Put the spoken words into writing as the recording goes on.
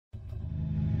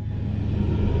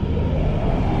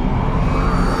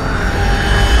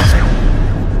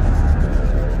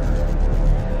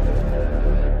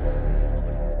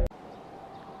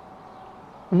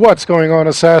What's going on,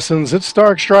 Assassins? It's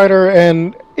Dark Strider,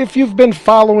 and if you've been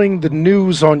following the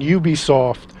news on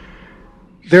Ubisoft,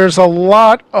 there's a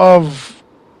lot of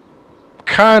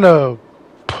kind of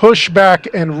pushback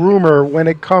and rumor when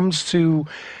it comes to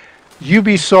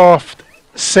Ubisoft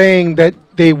saying that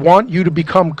they want you to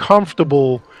become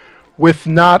comfortable with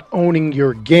not owning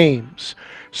your games.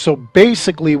 So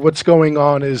basically, what's going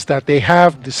on is that they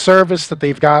have the service that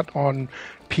they've got on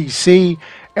PC,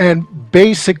 and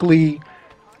basically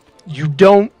you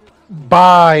don't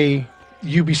buy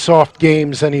Ubisoft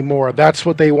games anymore. That's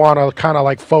what they want to kind of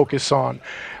like focus on.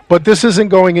 But this isn't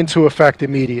going into effect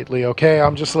immediately, okay?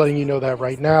 I'm just letting you know that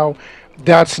right now.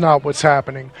 That's not what's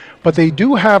happening. But they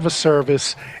do have a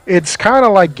service. It's kind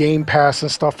of like Game Pass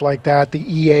and stuff like that, the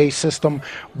EA system,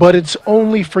 but it's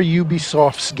only for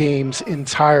Ubisoft's games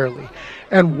entirely.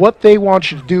 And what they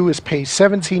want you to do is pay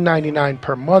 $17.99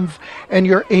 per month, and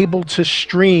you're able to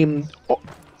stream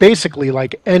basically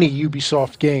like any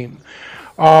Ubisoft game.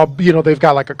 They've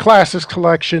got like a classics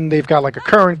collection, they've got like a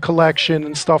current collection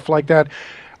and stuff like that.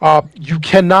 You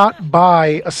cannot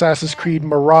buy Assassin's Creed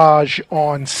Mirage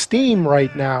on Steam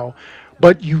right now,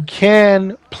 but you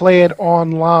can play it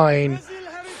online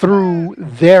through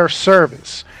their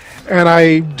service. And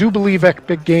I do believe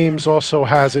Epic Games also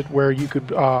has it where you could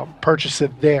purchase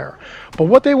it there. But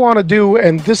what they want to do,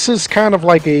 and this is kind of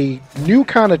like a new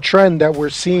kind of trend that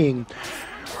we're seeing,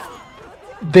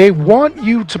 they want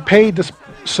you to pay this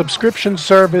subscription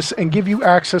service and give you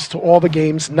access to all the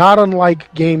games, not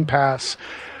unlike Game Pass,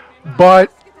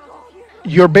 but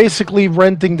you're basically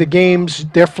renting the games.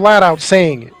 They're flat out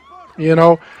saying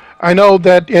it. I know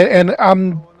that, and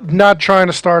I'm not trying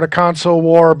to start a console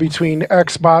war between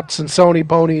Xbox and Sony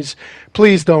ponies.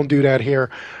 Please don't do that here.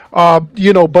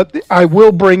 But I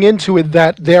will bring into it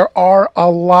that there are a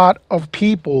lot of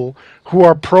people who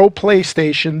are pro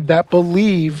PlayStation that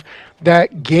believe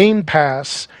that Game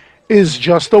Pass is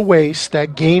just a waste,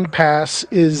 that Game Pass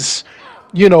is,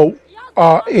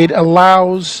 it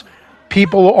allows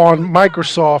people on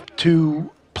Microsoft to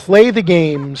play the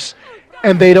games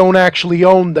and they don't actually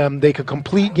own them. They could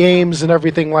complete games and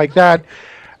everything like that.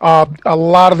 A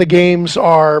lot of the games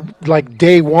are like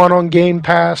day one on Game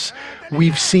Pass.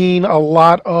 We've seen a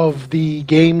lot of the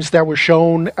games that were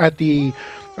shown at the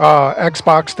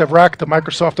Xbox Direct, the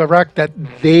Microsoft Direct, that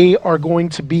they are going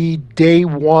to be day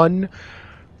one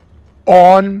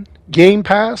on Game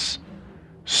Pass.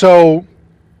 So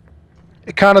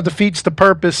it kind of defeats the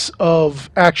purpose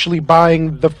of actually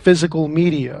buying the physical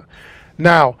media.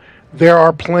 Now, there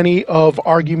are plenty of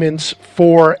arguments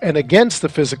for and against the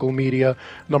physical media.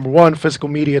 Number one, physical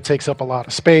media takes up a lot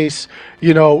of space.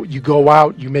 You go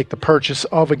out, you make the purchase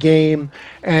of a game,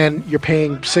 and you're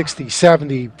paying 60,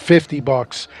 70, 50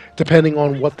 bucks, depending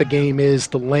on what the game is,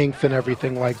 the length and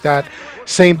everything like that.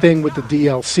 Same thing with the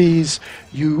DLCs.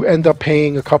 You end up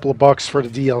paying a couple of bucks for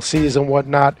the DLCs and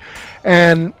whatnot.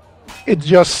 And it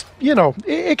just,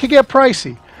 it could get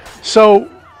pricey. So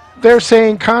they're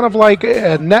saying kind of like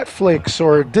a Netflix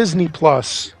or Disney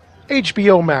Plus,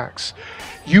 HBO Max.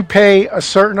 You pay a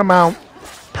certain amount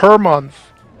per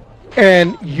month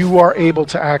and you are able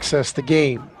to access the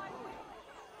game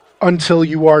until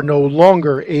you are no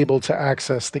longer able to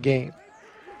access the game.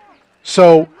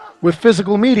 So with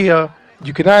physical media,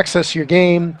 you can access your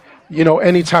game,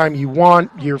 anytime you want.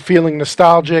 You're feeling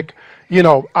nostalgic.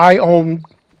 I own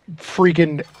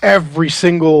freaking every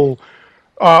single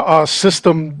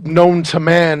system known to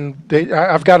man.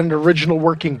 I've got an original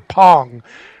working Pong.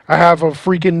 I have a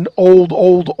freaking old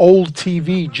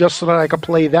TV just so that I could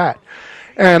play that.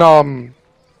 And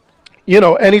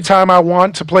anytime I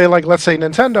want to play, like, let's say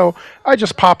Nintendo, I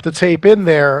just pop the tape in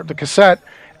there, the cassette,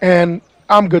 and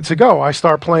I'm good to go. I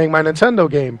start playing my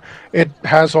Nintendo game. It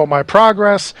has all my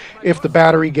progress. If the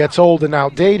battery gets old and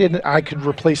outdated, I could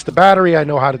replace the battery. I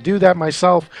know how to do that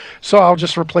myself. So I'll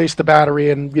just replace the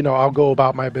battery and, I'll go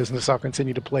about my business. I'll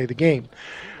continue to play the game.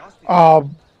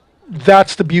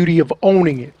 That's the beauty of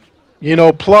owning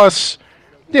it. Plus,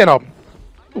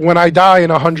 when I die in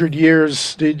 100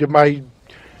 years, my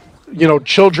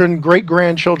children,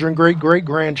 great-grandchildren,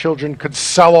 great-great-grandchildren could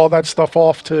sell all that stuff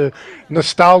off to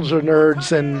nostalgia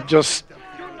nerds and just,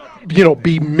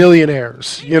 be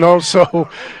millionaires, So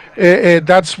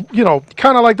that's,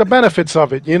 kind of like the benefits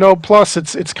of it, Plus,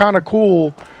 it's kind of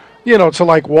cool, to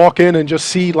like walk in and just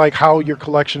see like how your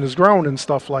collection has grown and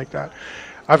stuff like that.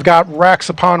 I've got racks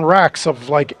upon racks of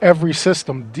like every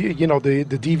system, the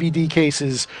DVD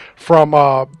cases from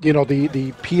the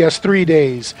PS3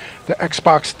 days, the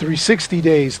Xbox 360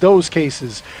 days, those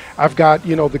cases. I've got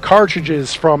the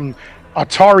cartridges from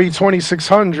Atari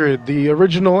 2600, the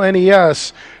original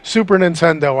NES, Super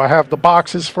Nintendo. I have the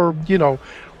boxes for,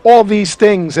 all these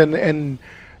things. And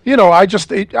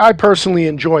I personally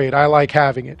enjoy it. I like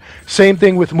having it. Same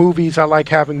thing with movies. I like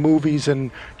having movies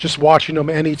and just watching them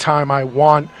anytime I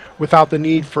want without the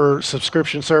need for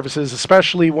subscription services,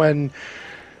 especially when,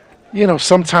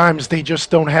 sometimes they just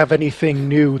don't have anything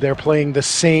new. They're playing the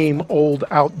same old,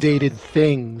 outdated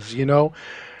things.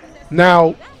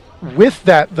 Now, with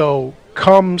that, though,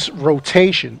 comes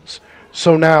rotations.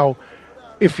 So now,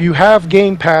 if you have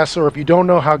Game Pass, or if you don't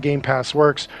know how Game Pass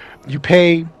works, you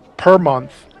pay per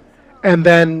month, and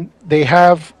then they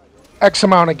have X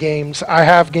amount of games. I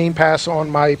have Game Pass on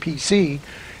my PC,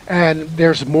 and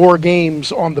there's more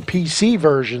games on the PC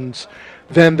versions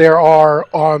than there are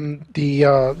on the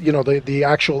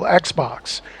actual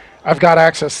Xbox. I've got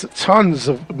access to tons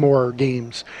of more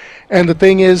games, and the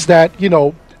thing is that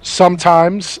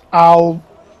sometimes I'll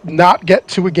not get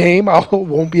to a game. I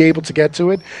won't be able to get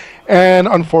to it, and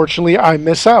unfortunately, I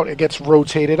miss out. It gets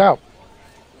rotated out.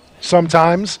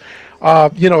 Sometimes,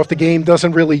 if the game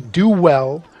doesn't really do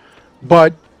well,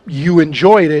 but you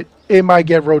enjoyed it, it might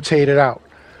get rotated out.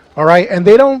 All right, and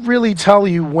they don't really tell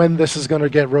you when this is going to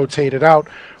get rotated out,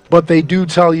 but they do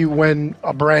tell you when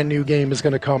a brand new game is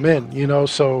going to come in.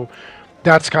 So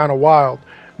that's kind of wild.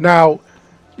 Now,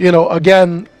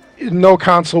 again, no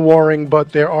console warring,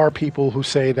 but there are people who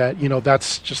say that,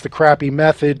 that's just a crappy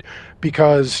method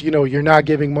because, you're not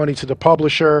giving money to the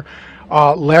publisher.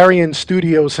 Larian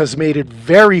Studios has made it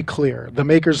very clear, the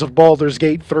makers of Baldur's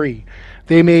Gate 3,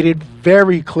 they made it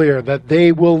very clear that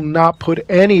they will not put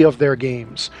any of their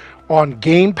games on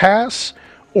Game Pass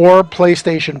or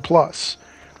PlayStation Plus.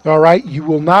 All right? You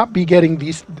will not be getting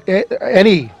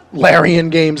any Larian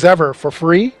games ever for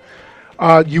free.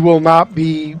 You will not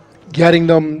be getting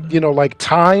them,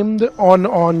 timed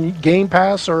on Game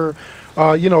Pass or,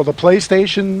 the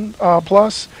PlayStation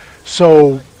Plus.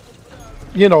 So,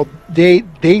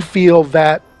 they feel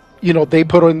that, they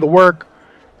put in the work,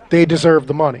 they deserve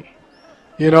the money.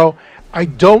 I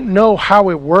don't know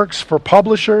how it works for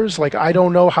publishers. Like, I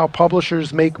don't know how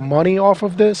publishers make money off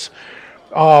of this.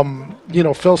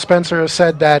 Phil Spencer has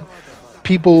said that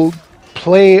people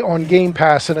play on Game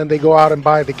Pass and then they go out and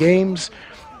buy the games.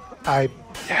 I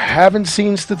haven't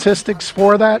seen statistics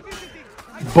for that,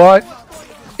 but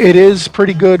it is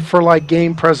pretty good for like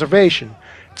game preservation.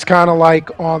 It's kind of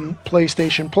like on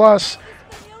PlayStation Plus.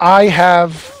 I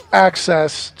have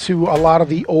access to a lot of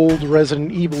the old Resident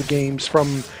Evil games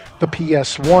from the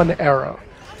PS1 era,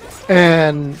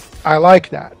 and I like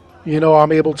that.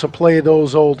 I'm able to play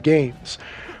those old games.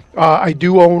 I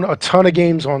do own a ton of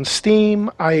games on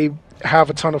Steam. I have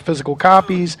a ton of physical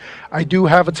copies. I do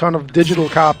have a ton of digital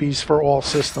copies for all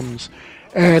systems,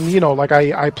 and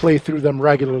I play through them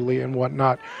regularly and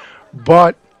whatnot.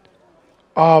 But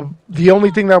the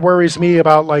only thing that worries me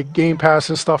about like Game Pass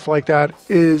and stuff like that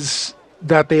is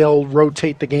that they'll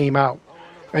rotate the game out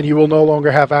and you will no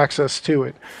longer have access to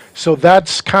it. So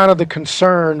that's kind of the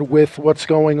concern with what's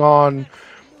going on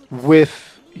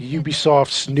with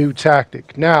Ubisoft's new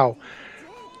tactic. Now,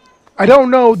 I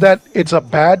don't know that it's a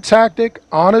bad tactic.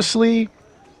 Honestly,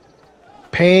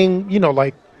 paying,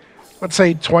 let's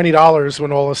say $20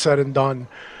 when all is said and done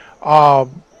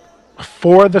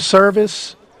for the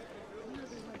service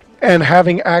and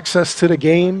having access to the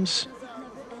games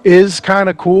is kind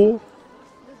of cool.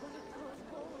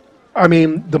 I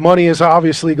mean, the money is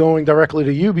obviously going directly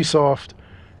to Ubisoft,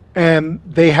 and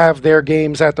they have their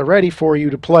games at the ready for you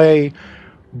to play.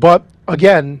 But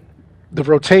again, the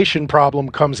rotation problem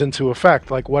comes into effect.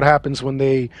 Like, what happens when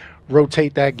they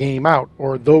rotate that game out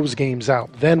or those games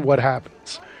out? Then what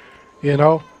happens?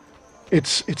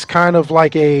 It's kind of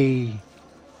like I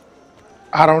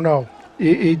don't know.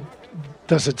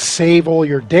 Does it save all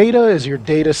your data? Is your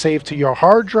data saved to your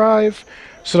hard drive?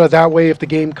 So that way, if the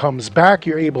game comes back,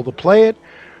 you're able to play it.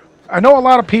 I know a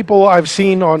lot of people I've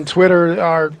seen on Twitter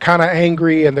are kind of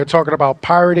angry, and they're talking about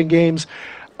pirating games.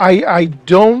 I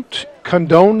don't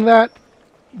condone that.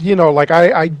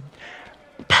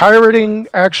 Pirating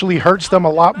actually hurts them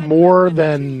a lot more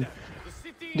than,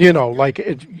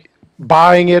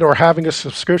 buying it or having a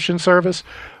subscription service.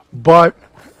 But,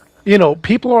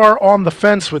 people are on the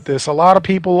fence with this. A lot of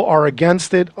people are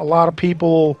against it. A lot of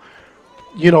people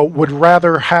would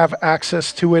rather have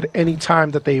access to it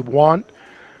anytime that they want.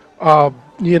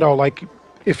 Like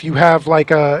if you have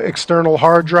like external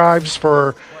hard drives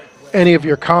for any of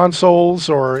your consoles,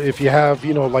 or if you have,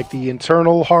 like the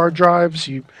internal hard drives,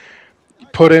 you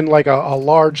put in like a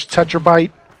large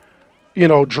tetrabyte,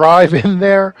 drive in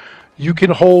there, you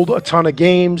can hold a ton of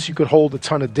games, you could hold a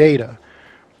ton of data.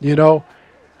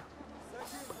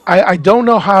 I don't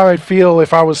know how I'd feel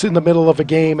if I was in the middle of a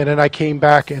game and then I came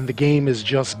back and the game is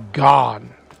just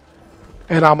gone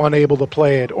and I'm unable to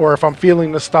play it, or if I'm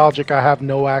feeling nostalgic, I have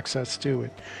no access to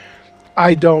it.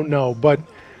 I don't know, but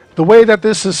the way that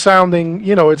this is sounding,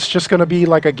 it's just going to be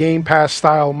like a Game Pass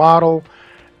style model,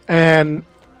 and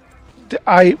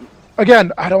I,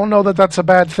 again, I don't know that that's a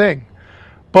bad thing.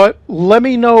 But let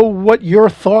me know what your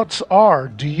thoughts are.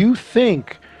 Do you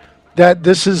think that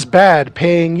this is bad,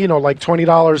 paying, like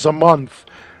 $20 a month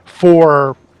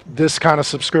for this kind of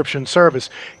subscription service?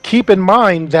 Keep in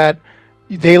mind that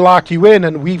they lock you in,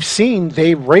 and we've seen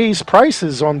they raise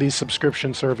prices on these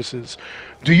subscription services.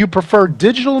 Do you prefer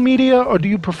digital media or do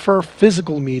you prefer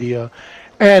physical media?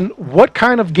 And what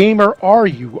kind of gamer are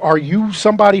you? Are you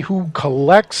somebody who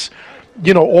collects,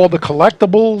 all the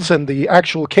collectibles and the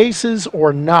actual cases,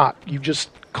 or not? You just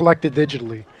collect it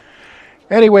digitally.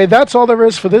 Anyway, that's all there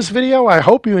is for this video. I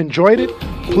hope you enjoyed it.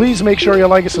 Please make sure you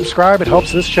like and subscribe. It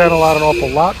helps this channel out an awful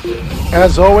lot.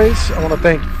 As always, I want to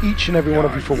thank each and every one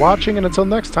of you for watching. And until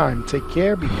next time, take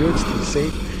care, be good, stay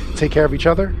safe, take care of each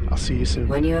other. I'll see you soon.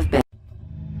 When you have been